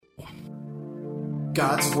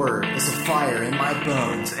God's word is a fire in my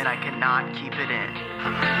bones, and I cannot keep it in.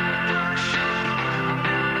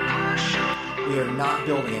 We are not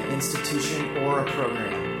building an institution or a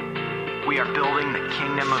program. We are building the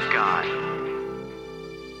kingdom of God.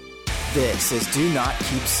 This is Do Not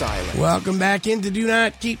Keep Silent. Welcome back into Do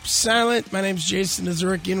Not Keep Silent. My name's Jason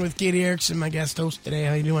Nazarick, in with Katie Erickson, my guest host today.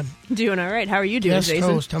 How you doing? Doing all right. How are you doing, guest Jason?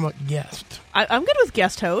 Guest host. How about guest? I'm good with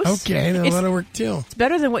guest host. Okay, then that'll work too. It's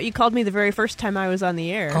better than what you called me the very first time I was on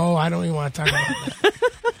the air. Oh, I don't even want to talk about that.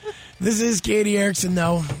 This is Katie Erickson,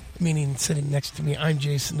 though, meaning sitting next to me. I'm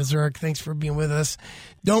Jason Nazarick. Thanks for being with us.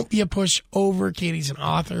 Don't be a pushover. Katie's an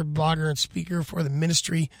author, blogger, and speaker for the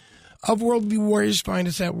ministry of Worldview Warriors. Find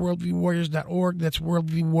us at worldviewwarriors.org. That's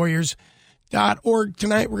worldviewwarriors.org.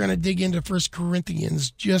 Tonight we're going to dig into 1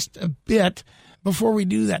 Corinthians just a bit. Before we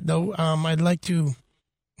do that, though, I'd like to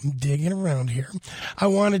dig in around here. I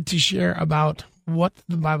wanted to share about what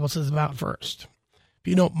the Bible says about first. If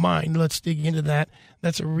you don't mind, let's dig into that.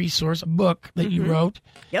 That's a resource, a book that you wrote.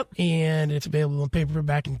 Yep. And it's available in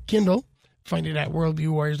paperback and Kindle. Find it at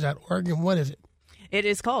worldviewwarriors.org. And what is it? It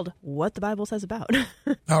is called What the Bible Says About.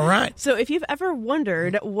 All right. So if you've ever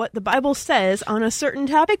wondered what the Bible says on a certain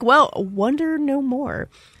topic, well, wonder no more.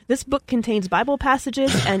 This book contains Bible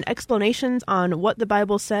passages and explanations on what the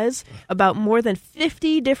Bible says about more than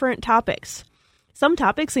 50 different topics. Some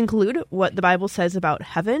topics include what the Bible says about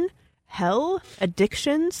heaven, hell,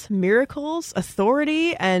 addictions, miracles,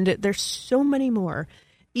 authority, and there's so many more.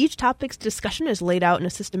 Each topic's discussion is laid out in a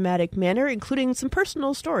systematic manner, including some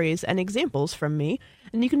personal stories and examples from me,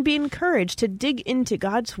 and you can be encouraged to dig into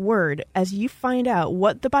God's Word as you find out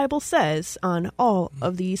what the Bible says on all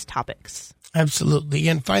of these topics. Absolutely.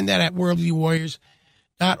 And find that at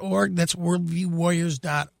worldviewwarriors.org. That's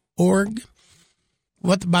worldviewwarriors.org.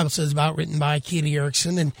 What the Bible Says About, written by Katie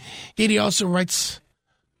Erickson. And Katie also writes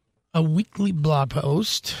a weekly blog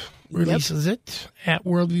post. Releases it at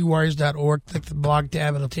worldviewwarriors.org. Click the blog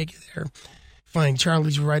tab. It'll take you there. Find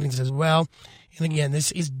Charlie's writings as well. And again,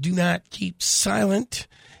 this is Do Not Keep Silent.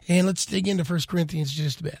 And let's dig into 1 Corinthians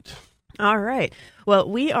just a bit. All right. Well,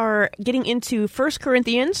 we are getting into 1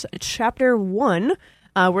 Corinthians chapter 1.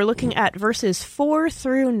 We're looking at verses 4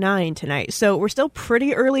 through 9 tonight. So we're still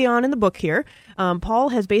pretty early on in the book here. Paul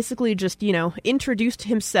has basically just, introduced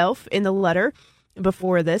himself in the letter.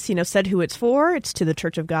 Before this, said who it's for. It's to the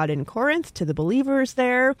Church of God in Corinth, to the believers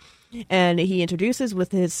there. And he introduces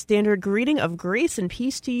with his standard greeting of grace and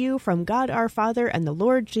peace to you from God our Father and the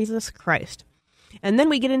Lord Jesus Christ. And then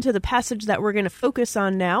we get into the passage that we're going to focus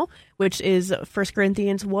on now, which is 1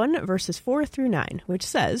 Corinthians 1, verses 4 through 9, which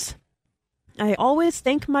says, I always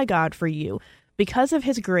thank my God for you, because of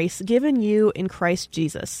his grace given you in Christ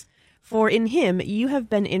Jesus. For in him you have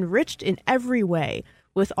been enriched in every way,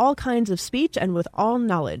 with all kinds of speech and with all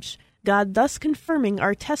knowledge, God thus confirming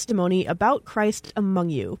our testimony about Christ among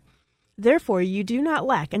you. Therefore you do not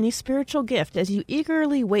lack any spiritual gift as you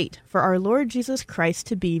eagerly wait for our Lord Jesus Christ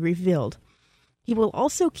to be revealed. He will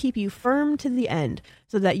also keep you firm to the end,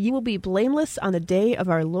 so that you will be blameless on the day of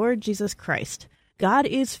our Lord Jesus Christ. God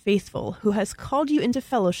is faithful, who has called you into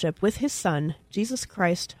fellowship with his Son, Jesus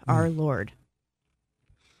Christ our Lord.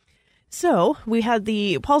 So we had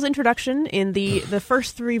Paul's introduction in the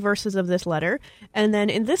first 3 verses of this letter, and then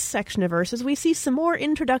in this section of verses we see some more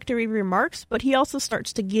introductory remarks, but he also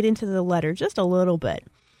starts to get into the letter just a little bit.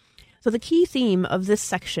 So the key theme of this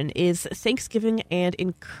section is thanksgiving and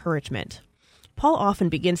encouragement. Paul often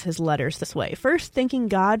begins his letters this way, first thanking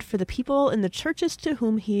God for the people in the churches to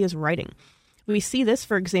whom he is writing. We see this,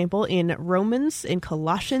 for example, in Romans, in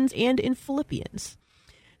Colossians, and in Philippians.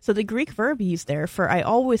 So the Greek verb used there for I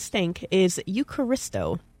always thank is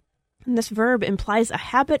eucharisto. And this verb implies a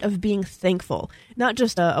habit of being thankful, not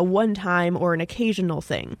just a one-time or an occasional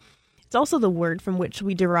thing. It's also the word from which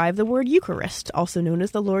we derive the word Eucharist, also known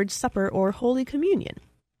as the Lord's Supper or Holy Communion.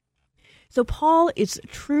 So Paul is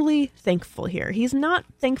truly thankful here. He's not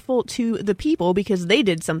thankful to the people because they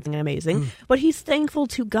did something amazing, but he's thankful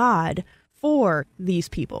to God for these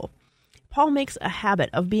people. Paul makes a habit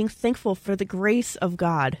of being thankful for the grace of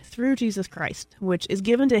God through Jesus Christ, which is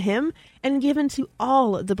given to him and given to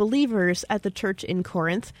all the believers at the church in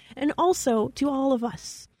Corinth, and also to all of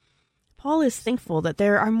us. Paul is thankful that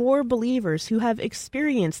there are more believers who have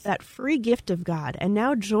experienced that free gift of God and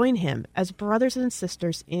now join him as brothers and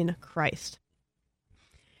sisters in Christ.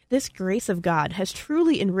 This grace of God has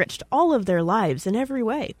truly enriched all of their lives in every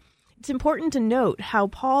way. It's important to note how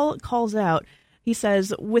Paul calls out, he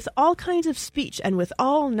says, with all kinds of speech and with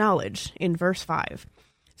all knowledge in verse 5.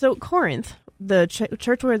 So Corinth, the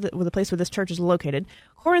church the place where this church is located,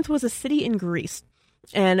 Corinth was a city in Greece.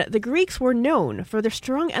 And the Greeks were known for their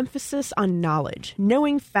strong emphasis on knowledge,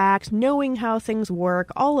 knowing facts, knowing how things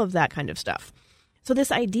work, all of that kind of stuff. So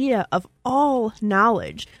this idea of all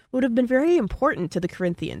knowledge would have been very important to the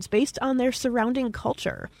Corinthians based on their surrounding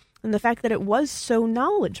culture and the fact that it was so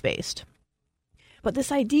knowledge-based. But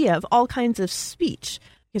this idea of all kinds of speech,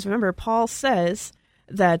 because remember, Paul says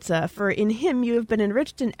that for in him you have been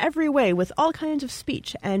enriched in every way with all kinds of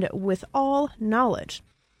speech and with all knowledge.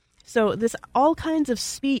 So this all kinds of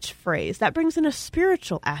speech phrase, that brings in a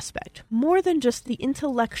spiritual aspect, more than just the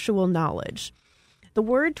intellectual knowledge. The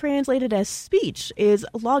word translated as speech is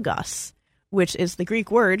logos, which is the Greek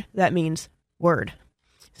word that means word.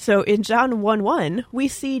 So in John 1:1, we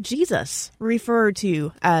see Jesus referred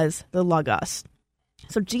to as the logos.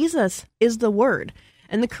 So Jesus is the word.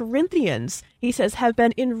 And the Corinthians, he says, have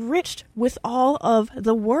been enriched with all of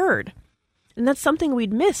the word. And that's something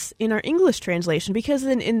we'd miss in our English translation, because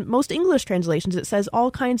in most English translations it says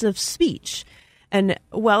all kinds of speech. And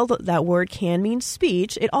while that word can mean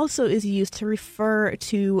speech, it also is used to refer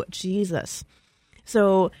to Jesus.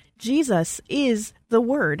 So Jesus is the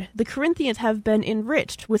word. The Corinthians have been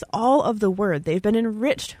enriched with all of the word. They've been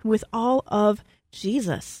enriched with all of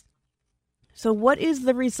Jesus. So what is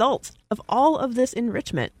the result of all of this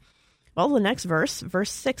enrichment? Well, the next verse,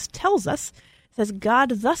 verse 6, tells us, says,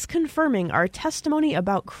 God thus confirming our testimony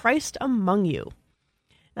about Christ among you.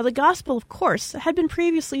 Now, the gospel, of course, had been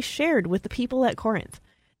previously shared with the people at Corinth.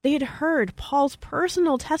 They had heard Paul's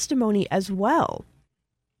personal testimony as well,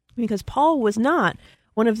 because Paul was not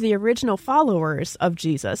one of the original followers of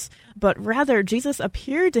Jesus, but rather Jesus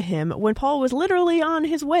appeared to him when Paul was literally on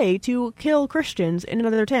his way to kill Christians in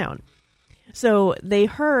another town. So they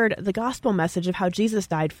heard the gospel message of how Jesus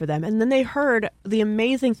died for them, and then they heard the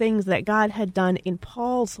amazing things that God had done in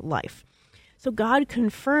Paul's life. So God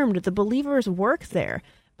confirmed the believers' work there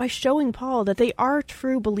by showing Paul that they are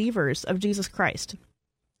true believers of Jesus Christ.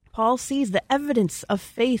 Paul sees the evidence of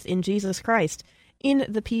faith in Jesus Christ in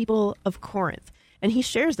the people of Corinth, and he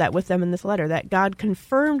shares that with them in this letter, that God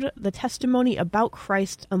confirmed the testimony about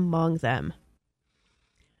Christ among them.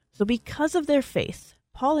 So because of their faith,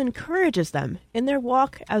 Paul encourages them in their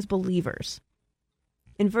walk as believers.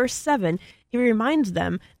 In verse 7, he reminds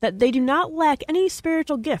them that they do not lack any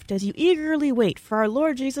spiritual gift as you eagerly wait for our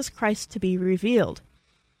Lord Jesus Christ to be revealed.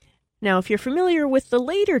 Now, if you're familiar with the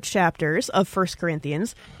later chapters of 1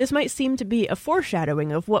 Corinthians, this might seem to be a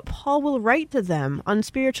foreshadowing of what Paul will write to them on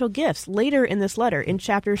spiritual gifts later in this letter in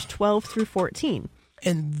chapters 12 through 14.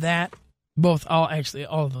 And that, all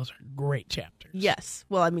of those are great chapters. Yes.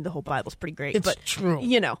 Well, I mean, the whole Bible's pretty great. It's but true.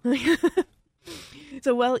 You know.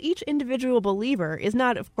 So while each individual believer is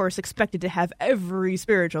not, of course, expected to have every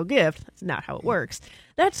spiritual gift, that's not how it works.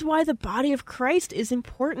 That's why the body of Christ is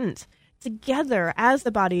important. Together, as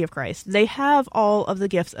the body of Christ, they have all of the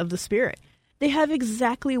gifts of the Spirit. They have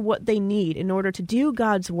exactly what they need in order to do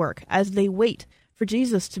God's work as they wait for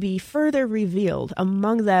Jesus to be further revealed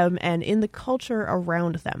among them and in the culture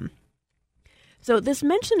around them. So this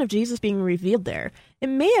mention of Jesus being revealed there, it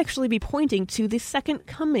may actually be pointing to the second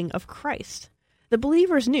coming of Christ. The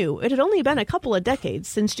believers knew it had only been a couple of decades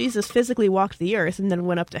since Jesus physically walked the earth and then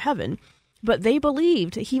went up to heaven, but they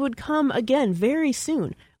believed he would come again very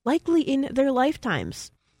soon, likely in their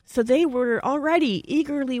lifetimes. So they were already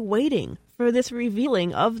eagerly waiting for this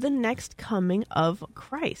revealing of the next coming of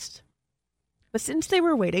Christ. But since they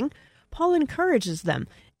were waiting, Paul encourages them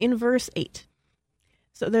in verse 8.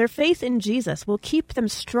 So their faith in Jesus will keep them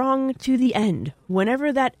strong to the end,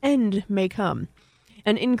 whenever that end may come.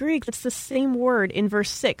 And in Greek, that's the same word in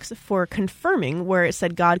verse 6 for confirming, where it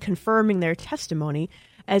said God confirming their testimony,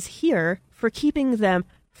 as here for keeping them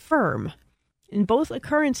firm. In both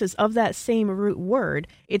occurrences of that same root word,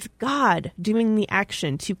 it's God doing the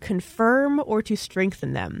action to confirm or to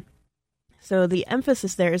strengthen them. So the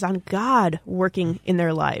emphasis there is on God working in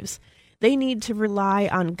their lives. They need to rely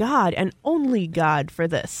on God and only God for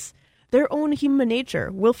this. Their own human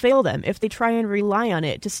nature will fail them if they try and rely on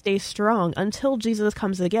it to stay strong until Jesus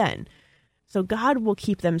comes again. So God will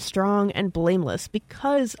keep them strong and blameless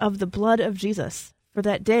because of the blood of Jesus for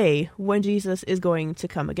that day when Jesus is going to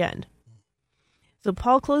come again. So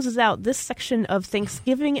Paul closes out this section of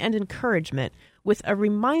thanksgiving and encouragement with a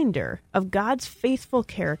reminder of God's faithful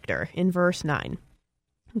character in verse 9.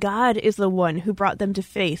 God is the one who brought them to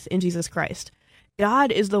faith in Jesus Christ.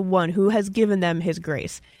 God is the one who has given them his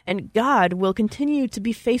grace, and God will continue to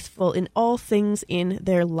be faithful in all things in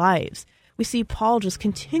their lives. We see Paul just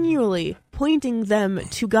continually pointing them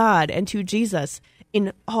to God and to Jesus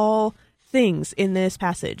in all things in this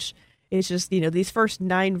passage. It's just, these first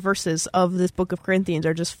 9 verses of this book of Corinthians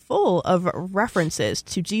are just full of references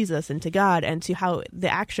to Jesus and to God and to how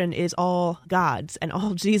the action is all God's and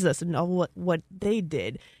all Jesus and all what they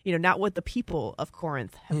did, not what the people of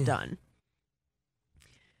Corinth have done.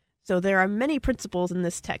 So there are many principles in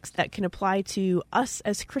this text that can apply to us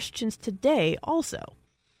as Christians today also.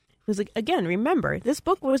 Because, again, remember, this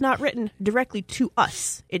book was not written directly to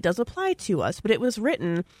us. It does apply to us, but it was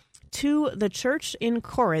written to the church in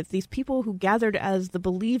Corinth, these people who gathered as the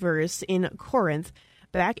believers in Corinth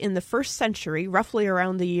back in the 1st century, roughly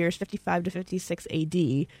around the years 55 to 56 AD,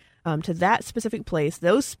 to that specific place,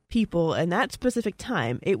 those people in that specific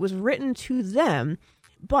time. It was written to them,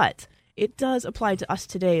 but it does apply to us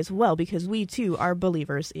today as well, because we too are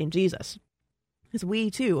believers in Jesus. Because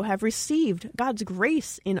we too have received God's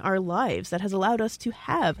grace in our lives that has allowed us to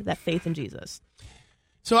have that faith in Jesus.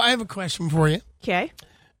 So I have a question for you. Okay.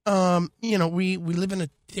 We live in a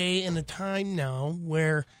day and a time now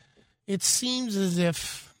where it seems as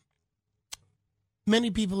if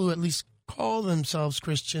many people who at least call themselves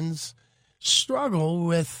Christians struggle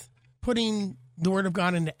with putting the Word of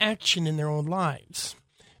God into action in their own lives.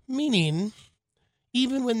 Meaning,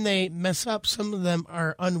 even when they mess up, some of them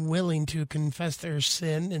are unwilling to confess their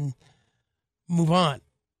sin and move on,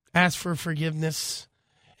 ask for forgiveness.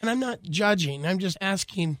 And I'm not judging. I'm just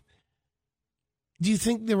asking, do you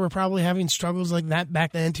think they were probably having struggles like that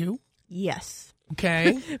back then too? Yes.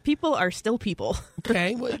 Okay. People are still people.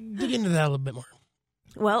 Okay. Well, dig into that a little bit more.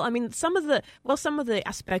 Well, I mean, some of the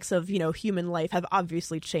aspects of, human life have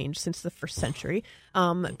obviously changed since the 1st century.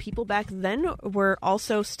 People back then were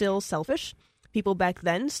also still selfish. People back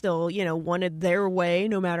then still, wanted their way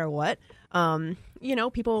no matter what.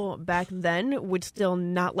 People back then would still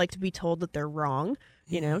not like to be told that they're wrong,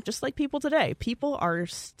 just like people today. People are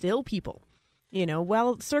still people.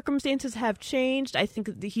 While circumstances have changed, I think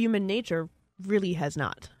that the human nature really has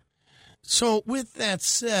not. So with that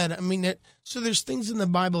said, so there's things in the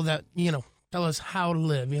Bible that, tell us how to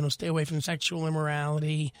live, stay away from sexual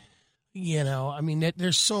immorality,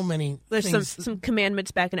 there's so many There's things. some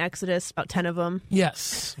commandments back in Exodus, about 10 of them.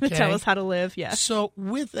 Yes. That Okay. tell us how to live, yeah. So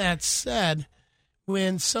with that said,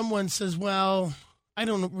 when someone says, well, I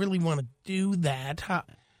don't really want to do that,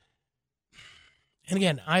 and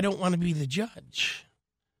again, I don't want to be the judge,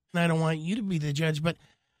 and I don't want you to be the judge, but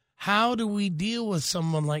how do we deal with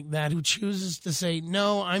someone like that who chooses to say,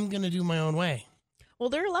 no, I'm going to do my own way? Well,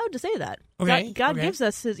 they're allowed to say that. Okay, God okay. gives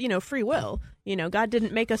us his, free will. God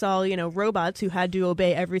didn't make us all, robots who had to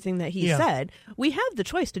obey everything that he said. We have the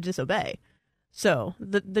choice to disobey. So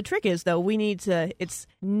the trick is, though, it's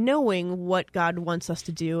knowing what God wants us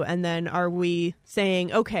to do. And then are we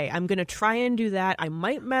saying, okay, I'm going to try and do that. I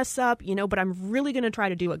might mess up, but I'm really going to try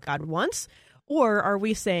to do what God wants. Or are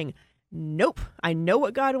we saying, nope, I know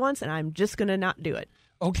what God wants and I'm just going to not do it.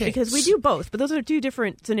 Okay. Because we do both, but those are 2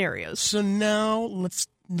 different scenarios. So now let's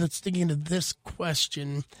dig into this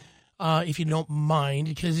question, if you don't mind,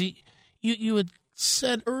 because you had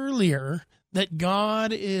said earlier that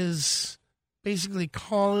God is basically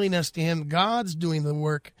calling us to him. God's doing the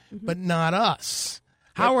work, but not us.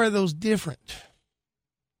 How are those different?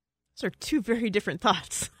 Those are 2 very different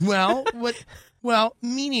thoughts. Well,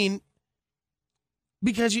 meaning,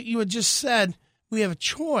 because you had just said we have a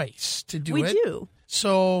choice to do it. We do.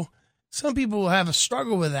 So some people will have a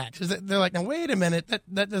struggle with that because they're like, now, wait a minute,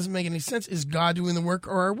 that doesn't make any sense. Is God doing the work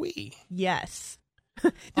or are we? Yes.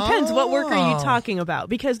 Depends. What work are you talking about?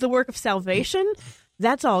 Because the work of salvation,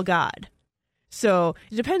 that's all God. So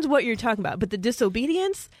it depends what you're talking about. But the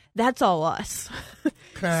disobedience, that's all us.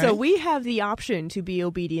 Okay. So we have the option to be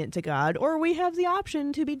obedient to God, or we have the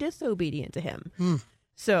option to be disobedient to him.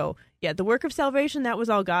 So, yeah, the work of salvation, that was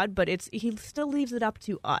all God, but he still leaves it up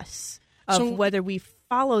to us of whether we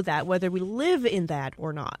follow that, whether we live in that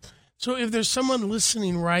or not. So if there's someone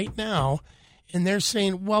listening right now and they're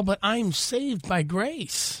saying, well, but I'm saved by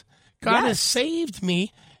grace. God has saved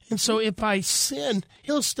me. And so if I sin,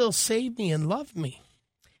 he'll still save me and love me.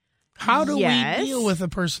 How do we deal with a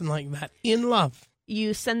person like that in love?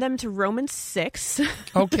 You send them to Romans 6.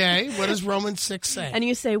 Okay, what does Romans 6 say? And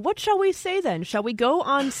you say, what shall we say then? Shall we go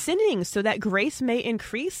on sinning so that grace may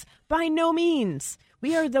increase? By no means.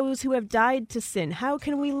 We are those who have died to sin. How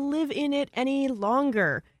can we live in it any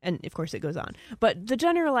longer? And of course it goes on. But the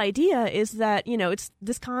general idea is that, it's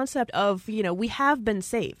this concept of, we have been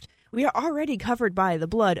saved. We are already covered by the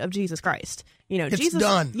blood of Jesus Christ. It's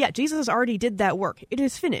done. Yeah, Jesus already did that work. It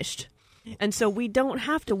is finished. And so we don't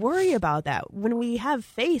have to worry about that. When we have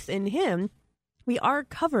faith in him, we are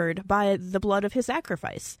covered by the blood of his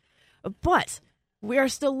sacrifice. But we are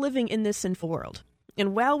still living in this sinful world.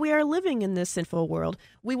 And while we are living in this sinful world,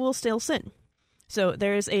 we will still sin. So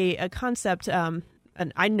there's a concept, and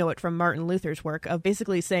I know it from Martin Luther's work, of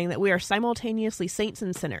basically saying that we are simultaneously saints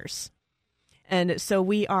and sinners. And so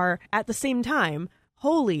we are, at the same time,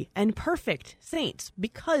 holy and perfect saints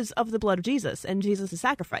because of the blood of Jesus and Jesus'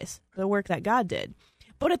 sacrifice, the work that God did.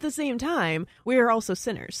 But at the same time, we are also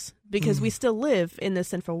sinners because we still live in this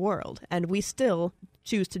sinful world and we still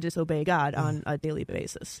choose to disobey God on a daily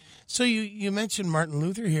basis. So you mentioned Martin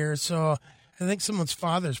Luther here, so I think someone's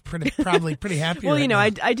father's probably pretty happy. Well, right now,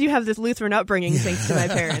 now. I do have this Lutheran upbringing thanks to my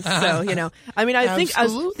parents. So, I mean, I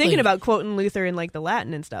was thinking about quoting Luther in like the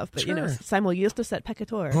Latin and stuff, but Sure. simul justus et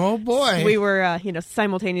peccator. Oh boy, We were,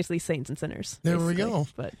 simultaneously saints and sinners. There we basically. go.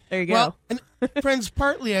 But there you go. Well, and friends,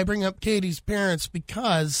 partly I bring up Katie's parents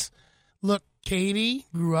because, look, Katie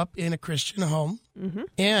grew up in a Christian home,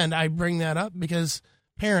 and I bring that up because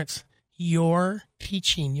parents, your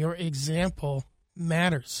teaching, your example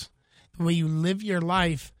matters. The way you live your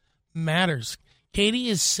life matters. Katie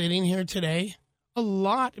is sitting here today a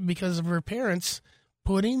lot because of her parents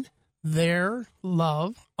putting their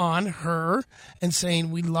love on her and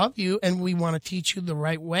saying, we love you and we want to teach you the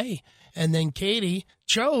right way. And then Katie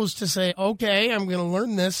chose to say, okay, I'm going to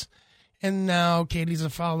learn this. And now Katie's a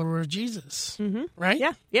follower of Jesus, right?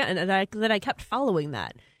 Yeah, and that I kept following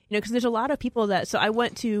that. Because there's a lot of people so I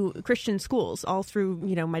went to Christian schools all through,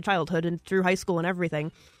 my childhood and through high school and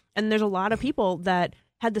everything. And there's a lot of people that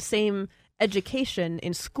had the same education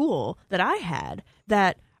in school that I had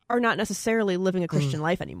that are not necessarily living a Christian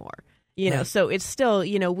life anymore. Right. So it's still,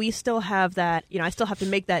 we still have that, I still have to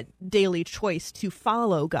make that daily choice to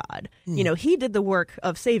follow God. He did the work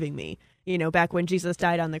of saving me, back when Jesus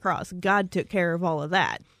died on the cross. God took care of all of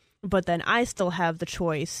that. But then I still have the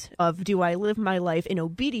choice of, do I live my life in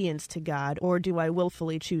obedience to God or do I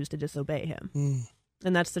willfully choose to disobey him?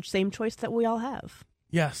 And that's the same choice that we all have.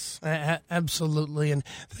 Yes, absolutely. And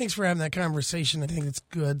thanks for having that conversation. I think it's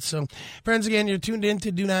good. So, friends, again, you're tuned in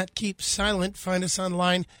to Do Not Keep Silent. Find us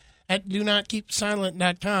online at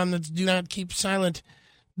donotkeepsilent.com. That's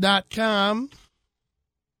donotkeepsilent.com.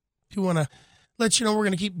 Do want to let you know we're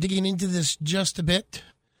going to keep digging into this just a bit.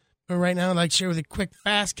 But right now, I'd like to share with you a quick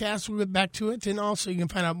fast cast. We'll get back to it. And also, you can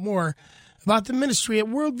find out more about the ministry at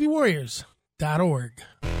worldviewwarriors.org.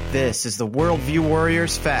 This is the Worldview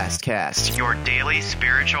Warriors Fastcast, your daily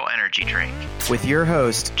spiritual energy drink, with your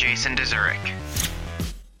host, Jason Dezurek.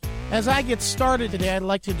 As I get started today, I'd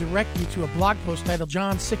like to direct you to a blog post titled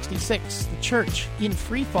John 66, The Church in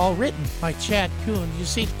Freefall, written by Chad Kuhn. You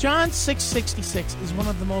see, John 6:66 is one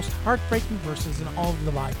of the most heartbreaking verses in all of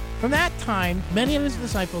the Bible. From that time, many of his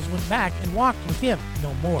disciples went back and walked with him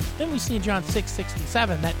no more. Then we see in John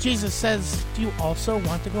 6:67 that Jesus says, do you also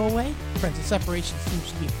want to go away? Friends, the separation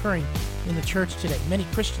seems to be occurring in the church today. Many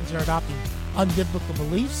Christians are adopting unbiblical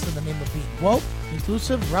beliefs in the name of being woke,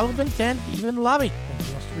 inclusive, relevant, and even loving. And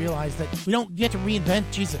we must realize that we don't get to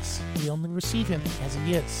reinvent Jesus. We only receive him as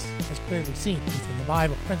he is, as clearly seen within the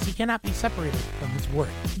Bible. Friends, he cannot be separated from his word.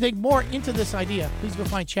 To dig more into this idea, please go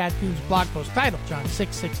find Chad Kuhn's blog post titled John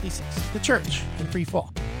 6:66, The Church in Free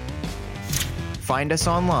Fall. Find us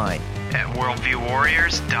online at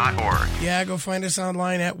worldviewwarriors.org. Yeah, go find us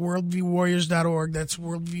online at worldviewwarriors.org. That's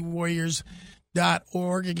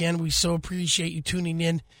worldviewwarriors.org. Again, we so appreciate you tuning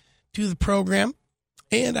in to the program.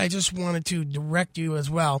 And I just wanted to direct you as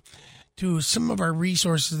well to some of our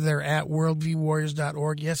resources there at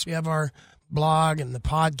worldviewwarriors.org. Yes, we have our blog and the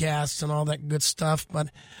podcasts and all that good stuff, but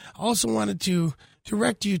I also wanted to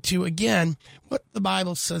direct you to, again, what the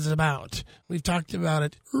Bible says about. We've talked about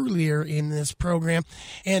it earlier in this program,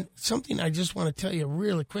 and something I just want to tell you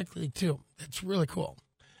really quickly, too. It's really cool.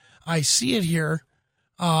 I see it here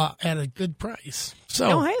at a good price.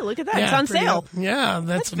 So, hey, look at that. It's on sale. Good. Yeah,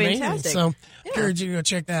 that's amazing. Fantastic. So, encourage you to go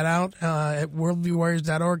check that out at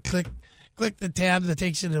worldviewwarriors.org. Click the tab that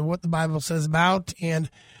takes you to what the Bible says about,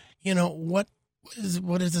 and, what is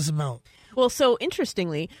this about? Well, so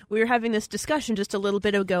interestingly, we were having this discussion just a little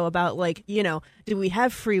bit ago about, do we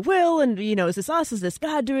have free will? And, is this us? Is this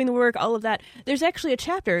God doing the work? All of that. There's actually a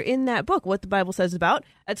chapter in that book, What the Bible Says About.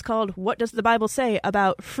 It's called, What Does the Bible Say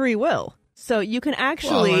About Free Will? So you can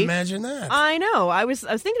actually... Well, imagine that. I know. I was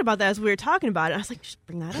thinking about that as we were talking about it. I was like, just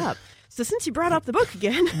bring that up. So since you brought up the book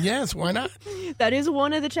again... Yes, why not? That is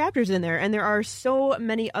one of the chapters in there. And there are so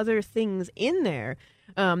many other things in there.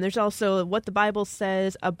 There's also what the Bible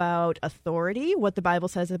says about authority, what the Bible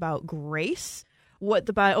says about grace,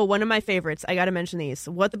 one of my favorites, I got to mention these,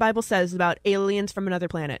 what the Bible says about aliens from another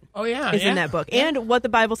planet. Oh, yeah. Is in that book. Yeah. And what the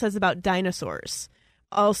Bible says about dinosaurs.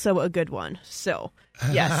 also a good one. So,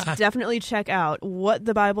 yes, definitely check out what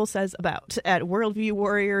the Bible says about at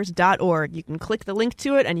worldviewwarriors.org. You can click the link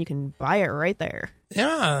to it and you can buy it right there.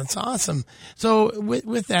 Yeah, that's awesome. So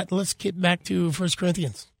with that, let's get back to 1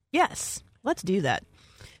 Corinthians. Yes, let's do that.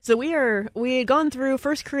 So we had gone through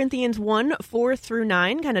 1 Corinthians 1, 4 through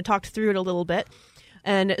 9, kind of talked through it a little bit.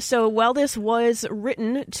 And so while this was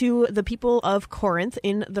written to the people of Corinth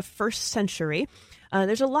in the first century,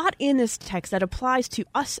 there's a lot in this text that applies to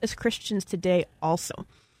us as Christians today also.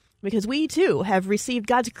 Because we too have received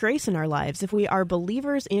God's grace in our lives if we are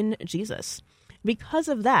believers in Jesus. Because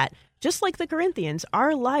of that, just like the Corinthians,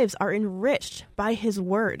 our lives are enriched by his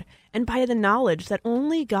word and by the knowledge that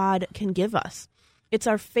only God can give us. It's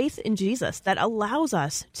our faith in Jesus that allows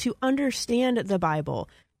us to understand the Bible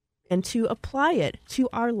and to apply it to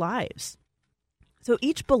our lives. So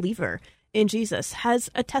each believer in Jesus has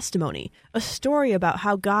a testimony, a story about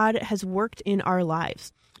how God has worked in our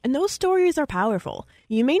lives. And those stories are powerful.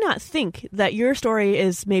 You may not think that your story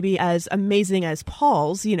is maybe as amazing as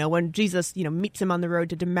Paul's, when Jesus, meets him on the road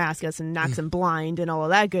to Damascus and knocks him blind and all of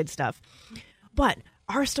that good stuff. But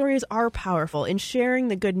our stories are powerful in sharing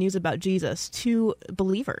the good news about Jesus to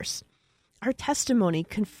believers. Our testimony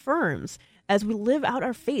confirms as we live out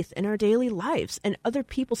our faith in our daily lives and other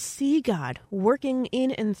people see God working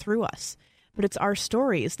in and through us. But it's our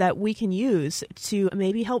stories that we can use to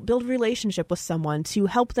maybe help build relationship with someone, to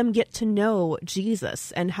help them get to know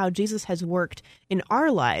Jesus and how Jesus has worked in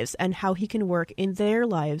our lives and how he can work in their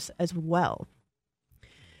lives as well.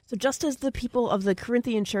 So just as the people of the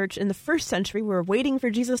Corinthian church in the first century were waiting for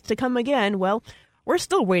Jesus to come again, well, we're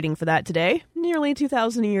still waiting for that today, nearly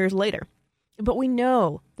 2,000 years later. But we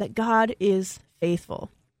know that God is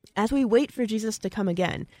faithful. As we wait for Jesus to come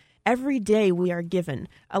again, every day we are given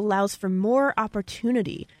allows for more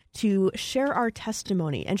opportunity to share our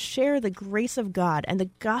testimony and share the grace of God and the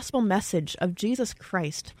gospel message of Jesus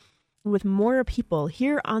Christ with more people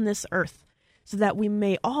here on this earth, so that we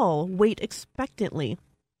may all wait expectantly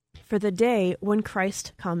for the day when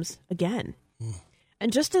Christ comes again.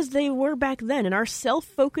 And just as they were back then in our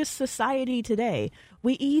self-focused society today,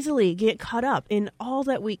 we easily get caught up in all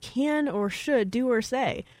that we can or should do or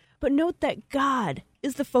say. But note that God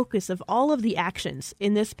is the focus of all of the actions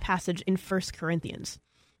in this passage in 1 Corinthians.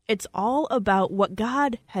 It's all about what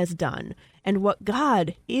God has done and what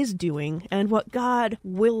God is doing and what God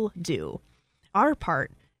will do. Our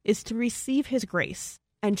part is to receive his grace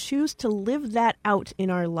and choose to live that out in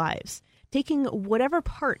our lives, taking whatever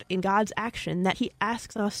part in God's action that he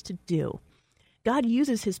asks us to do. God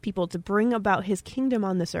uses his people to bring about his kingdom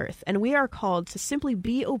on this earth, and we are called to simply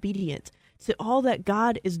be obedient to all that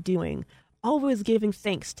God is doing, always giving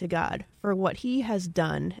thanks to God for what he has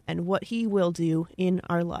done and what he will do in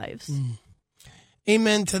our lives.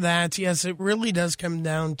 Amen to that. Yes, it really does come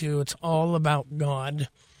down to it's all about God,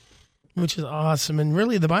 which is awesome. And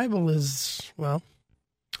really the Bible is, well,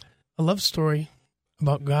 a love story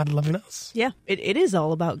about God loving us. Yeah, it is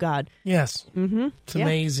all about God. Yes. Mm-hmm. It's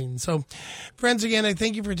amazing. So, friends, again, I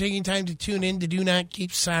thank you for taking time to tune in to Do Not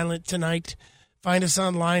Keep Silent tonight. Find us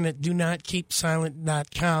online at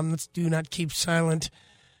donotkeepsilent.com. That's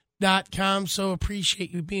donotkeepsilent.com. So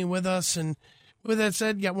appreciate you being with us. And with that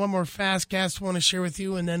said, got one more fast cast I want to share with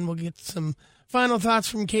you, and then we'll get some final thoughts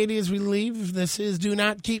from Katie as we leave. This is Do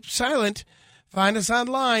Not Keep Silent. Find us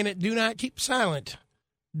online at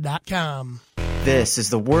donotkeepsilent.com. This is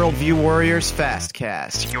the Worldview Warriors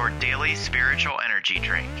Fastcast, your daily spiritual energy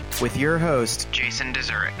drink, with your host, Jason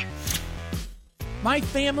Dezurik. My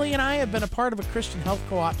family and I have been a part of a Christian health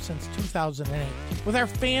co-op since 2008. With our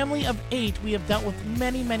family of 8, we have dealt with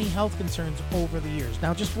many, many health concerns over the years.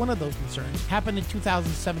 Now, just one of those concerns happened in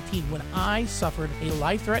 2017 when I suffered a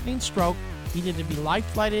life-threatening stroke, needed to be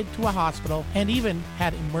life-flighted to a hospital, and even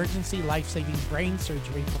had emergency life-saving brain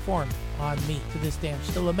surgery performed on me. To this day, I'm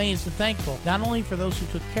still amazed and thankful, not only for those who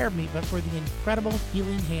took care of me, but for the incredible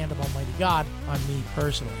healing hand of Almighty God on me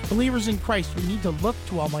personally. Believers in Christ, we need to look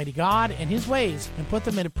to Almighty God and his ways and put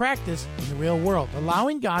them into practice in the real world,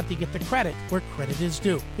 allowing God to get the credit where credit is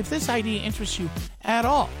due. If this idea interests you at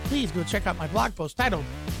all, please go check out my blog post titled,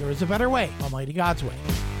 There is a Better Way, Almighty God's Way.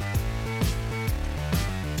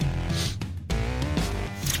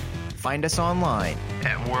 Find us online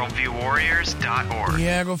at worldviewwarriors.org.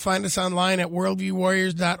 Yeah, go find us online at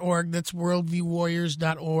worldviewwarriors.org. That's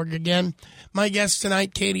worldviewwarriors.org. Again, my guest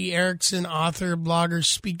tonight, Katie Erickson, author, blogger,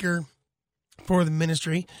 speaker for the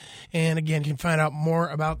ministry. And again, you can find out more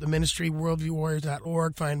about the ministry,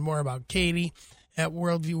 worldviewwarriors.org. Find more about Katie at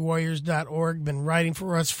worldviewwarriors.org. Been writing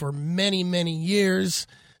for us for many, many years,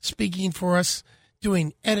 speaking for us,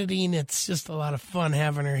 doing editing. It's just a lot of fun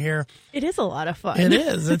having her here. It is a lot of fun. It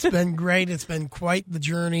is. It's been great. It's been quite the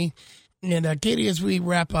journey. And Katie, as we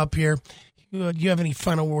wrap up here, do you have any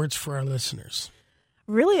final words for our listeners?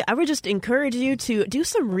 Really, I would just encourage you to do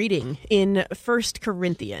some reading in 1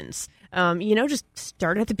 Corinthians. Just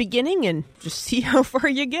start at the beginning and just see how far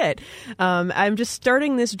you get. I'm just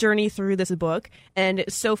starting this journey through this book, and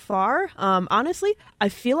so far, honestly, I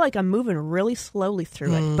feel like I'm moving really slowly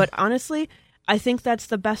through it. But honestly, I think that's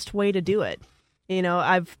the best way to do it.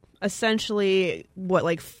 I've essentially,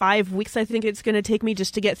 5 weeks I think it's going to take me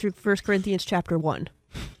just to get through 1 Corinthians chapter 1.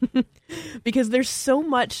 Because there's so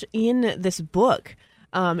much in this book.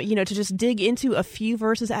 To just dig into a few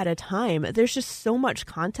verses at a time. There's just so much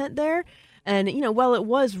content there. And, while it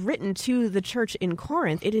was written to the church in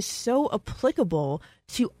Corinth, it is so applicable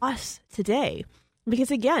to us today.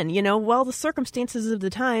 Because again, while the circumstances of the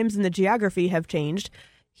times and the geography have changed,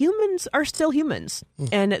 humans are still humans.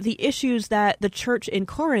 And the issues that the church in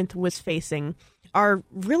Corinth was facing are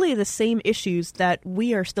really the same issues that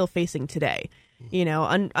we are still facing today.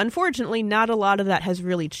 Unfortunately, not a lot of that has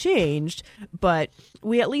really changed, but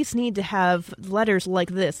we at least need to have letters like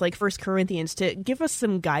this, like 1 Corinthians, to give us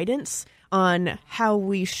some guidance on how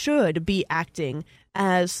we should be acting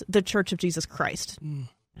as the Church of Jesus Christ.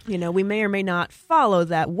 We may or may not follow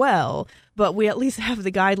that well, but we at least have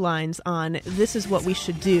the guidelines on this is what we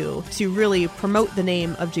should do to really promote the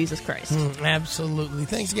name of Jesus Christ. Absolutely.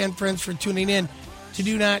 Thanks again, friends, for tuning in to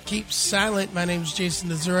Do Not Keep Silent. My name is Jason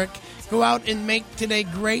DeZurek. Go out and make today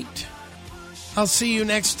great. I'll see you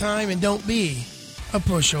next time, and don't be a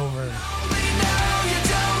pushover.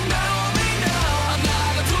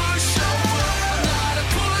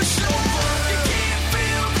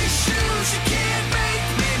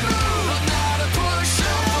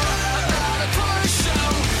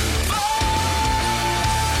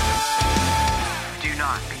 Do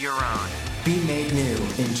not be your own. Be made new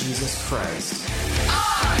in Jesus Christ.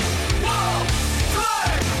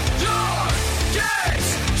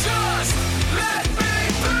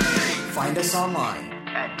 Find us online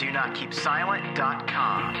At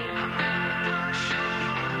DoNotKeepSilent.com.